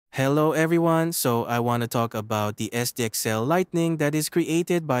Hello everyone, so I want to talk about the SDXL Lightning that is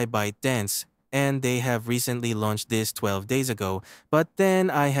created by ByteDance. And they have recently launched this 12 days ago. But then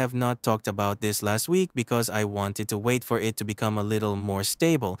I have not talked about this last week because I wanted to wait for it to become a little more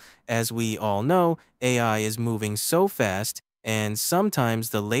stable. As we all know, AI is moving so fast, and sometimes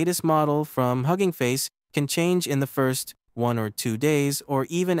the latest model from Hugging Face can change in the first 1 or 2 days or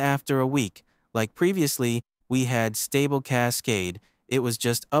even after a week. Like previously, we had Stable Cascade. It was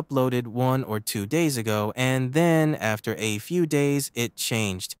just uploaded 1 or 2 days ago, and then after a few days, it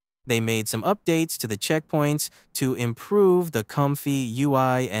changed. They made some updates to the checkpoints to improve the comfy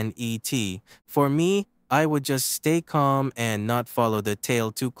UI and ET. For me, I would just stay calm and not follow the tail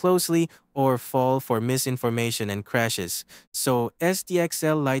too closely or fall for misinformation and crashes. So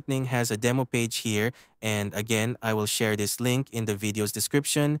SDXL Lightning has a demo page here, and again, I will share this link in the video's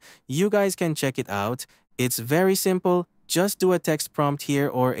description. You guys can check it out. It's very simple. Just do a text prompt here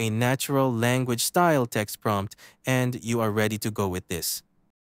or a natural language style text prompt, and you are ready to go with this.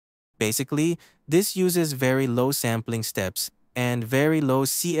 Basically, this uses very low sampling steps and very low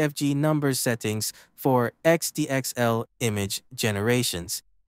CFG number settings for XDXL image generations.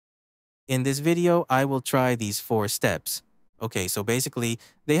 In this video, I will try these 4 steps. Okay, so basically,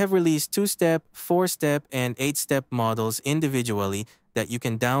 they have released 2-step, 4-step, and 8-step models individually that you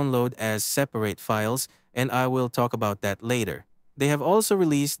can download as separate files, and I will talk about that later. They have also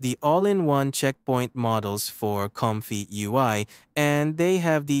released the all-in-one checkpoint models for ComfyUI, and they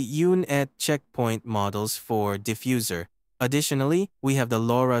have the Unet checkpoint models for Diffuser. Additionally, we have the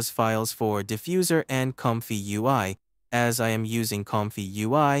Lora's files for Diffuser and ComfyUI. As I am using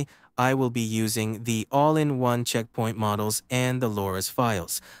ComfyUI, I will be using the all-in-one checkpoint models and the Lora's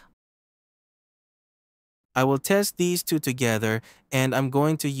files. I will test these two together, and I'm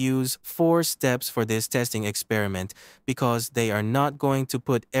going to use 4 steps for this testing experiment because they are not going to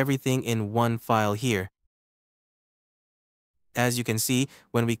put everything in one file here. As you can see,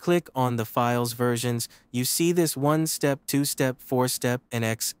 when we click on the files versions, you see this 1-step, 2-step, 4-step, and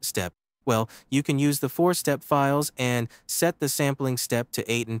X-step. Well, you can use the 4-step files and set the sampling step to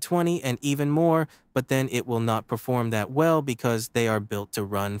 8 and 20 and even more, but then it will not perform that well because they are built to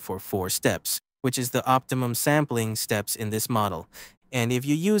run for 4 steps, which is the optimum sampling steps in this model. And if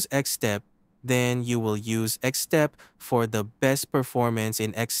you use X-step, then you will use X-step for the best performance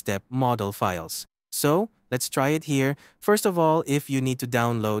in X-step model files. So, let's try it here. First of all, if you need to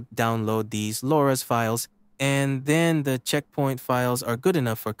download these Lora's files, and then the checkpoint files are good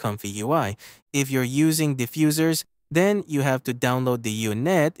enough for ComfyUI. If you're using diffusers, then you have to download the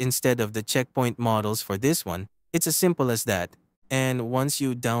Unet instead of the checkpoint models for this one. It's as simple as that. And once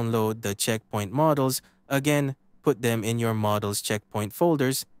you download the checkpoint models, again, put them in your models checkpoint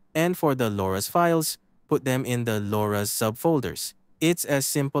folders, and for the Lora's files, put them in the Lora's subfolders. It's as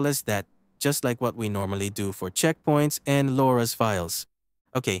simple as that, just like what we normally do for checkpoints and Lora's files.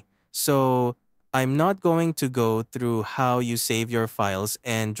 Okay, so I'm not going to go through how you save your files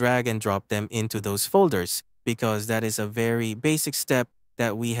and drag and drop them into those folders because that is a very basic step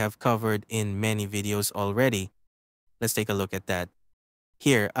that we have covered in many videos already. Let's take a look at that.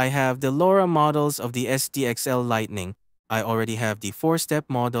 Here, I have the Lora models of the SDXL Lightning. I already have the 4-step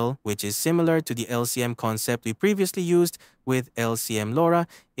model, which is similar to the LCM concept we previously used with LCM Lora.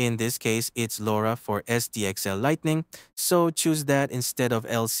 In this case, it's Lora for SDXL Lightning, so choose that instead of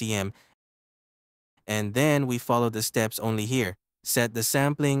LCM. And then we follow the steps only here. Set the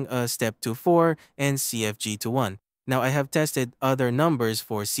sampling step to 4 and CFG to 1. Now I have tested other numbers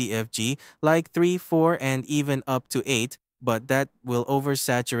for CFG like 3, 4, and even up to 8, but that will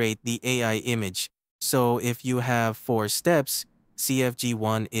oversaturate the AI image. So if you have 4 steps,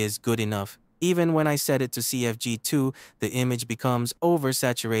 CFG1 is good enough. Even when I set it to CFG2, the image becomes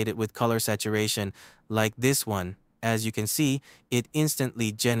oversaturated with color saturation, like this one. As you can see, it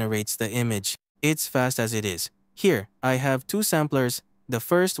instantly generates the image. It's fast as it is. Here, I have 2 samplers. The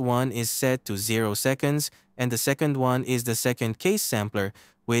first one is set to 0 seconds, and the second one is the second case sampler,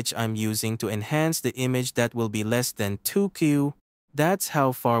 which I'm using to enhance the image that will be less than 2Q. That's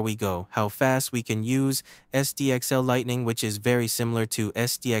how far we go, how fast we can use SDXL Lightning, which is very similar to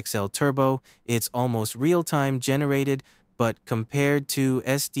SDXL Turbo. It's almost real-time generated, but compared to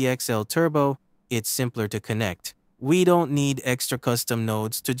SDXL Turbo, it's simpler to connect. We don't need extra custom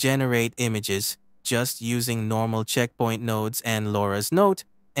nodes to generate images, just using normal checkpoint nodes and Lora's node,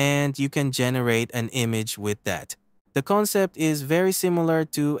 and you can generate an image with that. The concept is very similar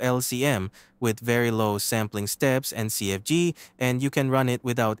to LCM, with very low sampling steps and CFG, and you can run it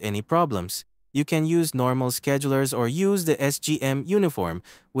without any problems. You can use normal schedulers or use the SGM uniform,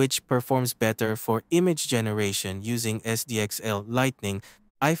 which performs better for image generation using SDXL Lightning.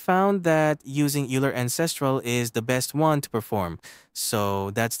 I found that using Euler Ancestral is the best one to perform. So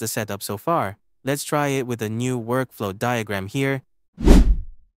that's the setup so far. Let's try it with a new workflow diagram here.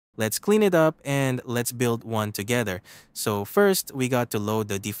 Let's clean it up and let's build one together. So first, we got to load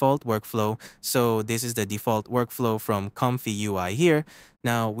the default workflow. So this is the default workflow from ComfyUI here.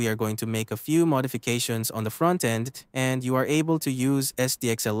 Now we are going to make a few modifications on the front end, and you are able to use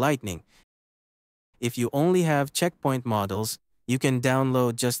SDXL Lightning. If you only have checkpoint models, you can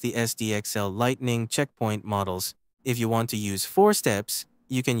download just the SDXL Lightning checkpoint models. If you want to use 4 steps,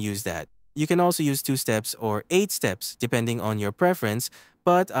 you can use that. You can also use 2 steps or 8 steps, depending on your preference,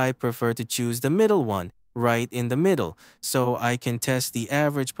 but I prefer to choose the middle one, right in the middle, so I can test the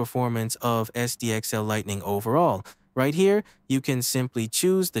average performance of SDXL Lightning overall. Right here, you can simply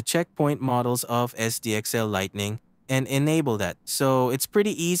choose the checkpoint models of SDXL Lightning and enable that. So it's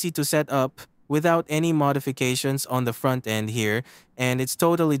pretty easy to set up without any modifications on the front end here, and it's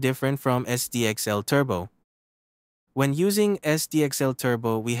totally different from SDXL Turbo. When using SDXL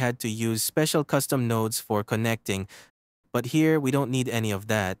Turbo, we had to use special custom nodes for connecting, but here we don't need any of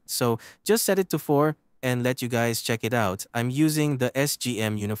that. So just set it to 4 and let you guys check it out. I'm using the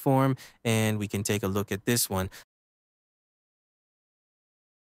SGM uniform, and we can take a look at this one.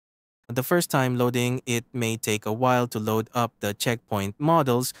 The first time loading, it may take a while to load up the checkpoint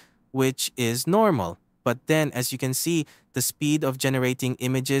models, which is normal. But then, as you can see, the speed of generating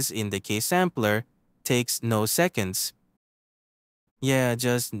images in the case sampler takes no seconds. Yeah,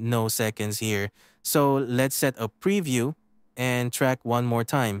 just no seconds here. So let's set a preview and track one more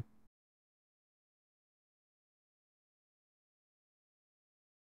time.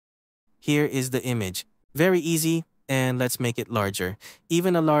 Here is the image. Very easy, and let's make it larger.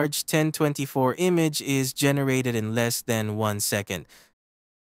 Even a large 1024 image is generated in less than 1 second.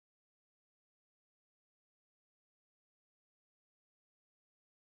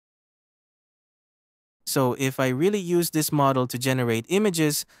 So if I really use this model to generate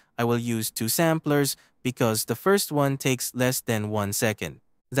images, I will use 2 samplers because the first one takes less than 1 second.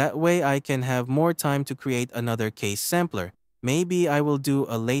 That way I can have more time to create another case sampler. Maybe I will do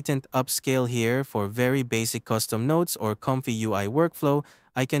a latent upscale here for very basic custom nodes or ComfyUI workflow.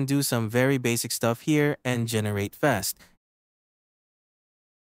 I can do some very basic stuff here and generate fast.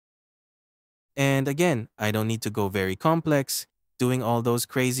 And again, I don't need to go very complex, doing all those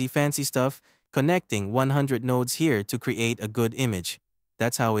crazy fancy stuff, connecting 100 nodes here to create a good image.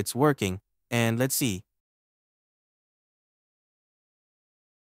 That's how it's working. And let's see.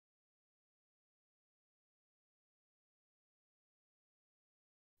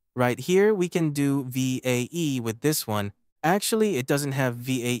 Right here, we can do VAE with this one. Actually, it doesn't have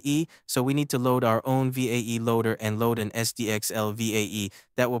VAE, so we need to load our own VAE loader and load an SDXL VAE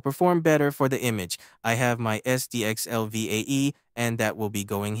that will perform better for the image. I have my SDXL VAE, and that will be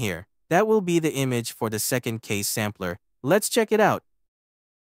going here. That will be the image for the second case sampler. Let's check it out.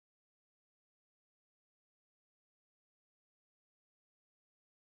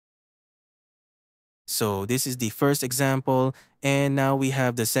 So this is the first example, and now we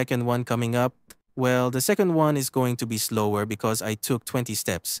have the second one coming up. Well, the second one is going to be slower because I took 20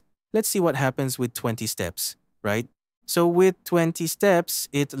 steps. Let's see what happens with 20 steps, right? So with 20 steps,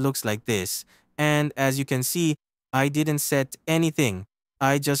 it looks like this. And as you can see, I didn't set anything.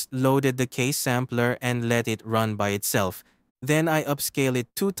 I just loaded the case sampler and let it run by itself. Then I upscale it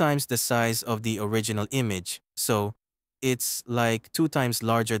 2 times the size of the original image. So it's like 2 times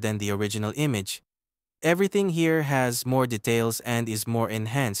larger than the original image. Everything here has more details and is more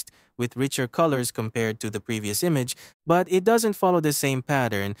enhanced, with richer colors compared to the previous image, but it doesn't follow the same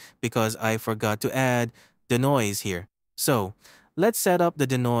pattern because I forgot to add denoise here. So, let's set up the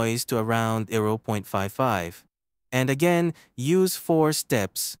denoise to around 0.55. And again, use 4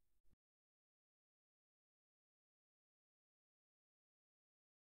 steps.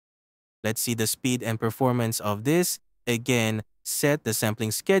 Let's see the speed and performance of this. Again, set the sampling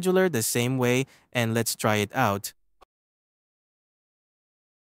scheduler the same way, and let's try it out.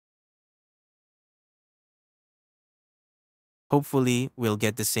 Hopefully, we'll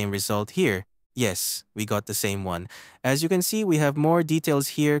get the same result here. Yes, we got the same one. As you can see, we have more details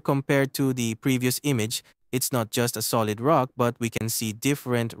here compared to the previous image. It's not just a solid rock, but we can see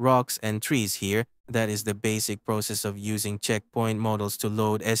different rocks and trees here. That is the basic process of using checkpoint models to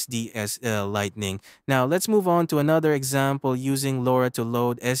load SDXL Lightning. Now, let's move on to another example using Lora to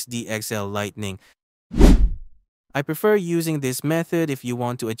load SDXL Lightning. I prefer using this method if you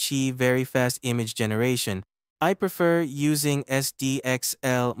want to achieve very fast image generation. I prefer using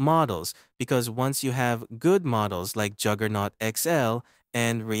SDXL models because once you have good models like Juggernaut XL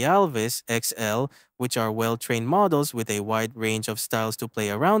and Realvis XL, which are well-trained models with a wide range of styles to play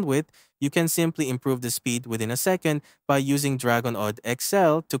around with, you can simply improve the speed within a second by using DragonOdd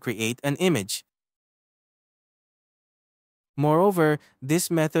XL to create an image. Moreover,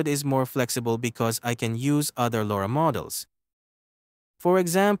 this method is more flexible because I can use other Lora models. For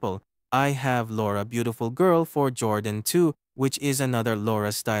example, I have Lora Beautiful Girl for Jordan 2, which is another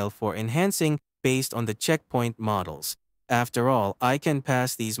Lora style for enhancing based on the checkpoint models. After all, I can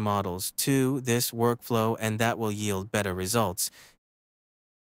pass these models to this workflow and that will yield better results.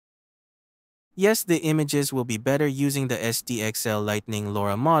 Yes, the images will be better using the SDXL Lightning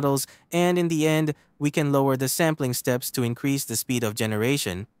Lora models, and in the end, we can lower the sampling steps to increase the speed of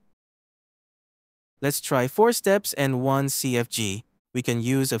generation. Let's try 4 steps and 1 CFG. We can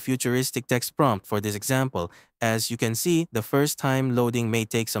use a futuristic text prompt for this example. As you can see, the first time loading may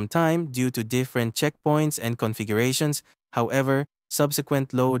take some time due to different checkpoints and configurations. However, subsequent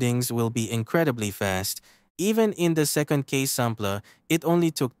loadings will be incredibly fast. Even in the second case sampler, it only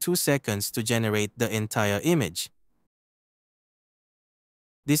took 2 seconds to generate the entire image.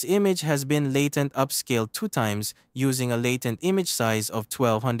 This image has been latent upscaled 2 times using a latent image size of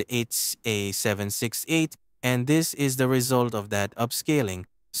 1208A768, and this is the result of that upscaling.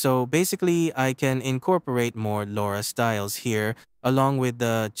 So basically, I can incorporate more Lora styles here along with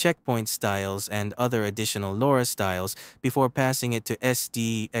the checkpoint styles and other additional Lora styles before passing it to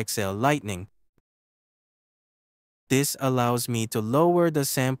SDXL Lightning. This allows me to lower the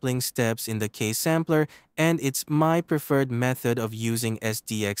sampling steps in the case sampler, and it's my preferred method of using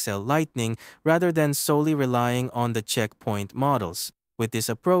SDXL Lightning rather than solely relying on the checkpoint models. With this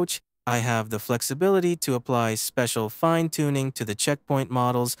approach, I have the flexibility to apply special fine-tuning to the checkpoint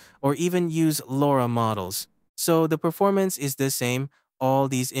models or even use Lora models. So the performance is the same. All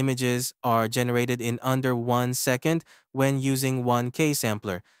these images are generated in under 1 second when using one case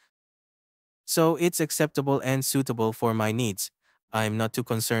sampler. So it's acceptable and suitable for my needs. I'm not too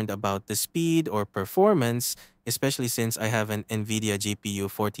concerned about the speed or performance, especially since I have an NVIDIA GPU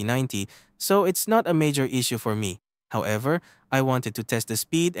 4090, so it's not a major issue for me. However, I wanted to test the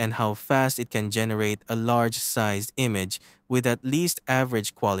speed and how fast it can generate a large-sized image with at least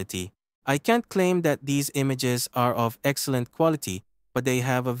average quality. I can't claim that these images are of excellent quality, but they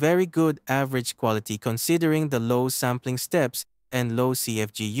have a very good average quality considering the low sampling steps and low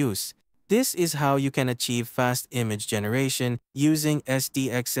CFG use. This is how you can achieve fast image generation using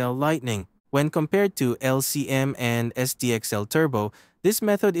SDXL Lightning. When compared to LCM and SDXL Turbo, this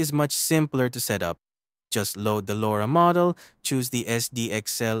method is much simpler to set up. Just load the Lora model, choose the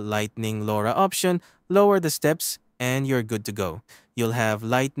SDXL Lightning Lora option, lower the steps, and you're good to go. You'll have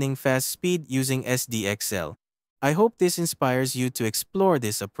lightning fast speed using SDXL. I hope this inspires you to explore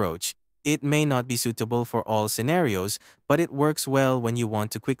this approach. It may not be suitable for all scenarios, but it works well when you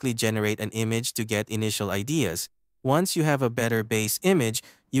want to quickly generate an image to get initial ideas. Once you have a better base image,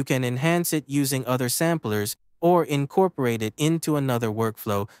 you can enhance it using other samplers or incorporate it into another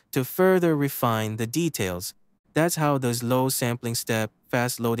workflow to further refine the details. That's how those low sampling step,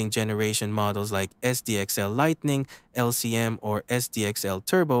 fast loading generation models like SDXL Lightning, LCM, or SDXL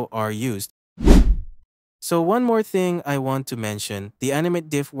Turbo are used. So one more thing I want to mention, the animate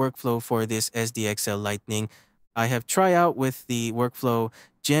diff workflow for this SDXL Lightning. I have tried out with the workflow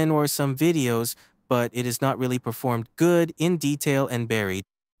gen or some videos, but it is not really performed good in detail and buried.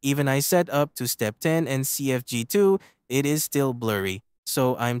 Even I set up to step 10 and CFG2, it is still blurry.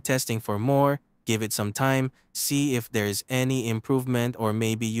 So I'm testing for more, give it some time, see if there's any improvement or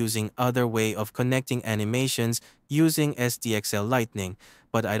maybe using other way of connecting animations using SDXL Lightning.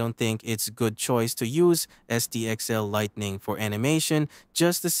 But I don't think it's a good choice to use SDXL Lightning for animation,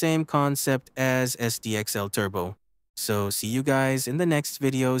 just the same concept as SDXL Turbo. So see you guys in the next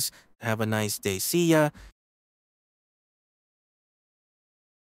videos. Have a nice day. See ya.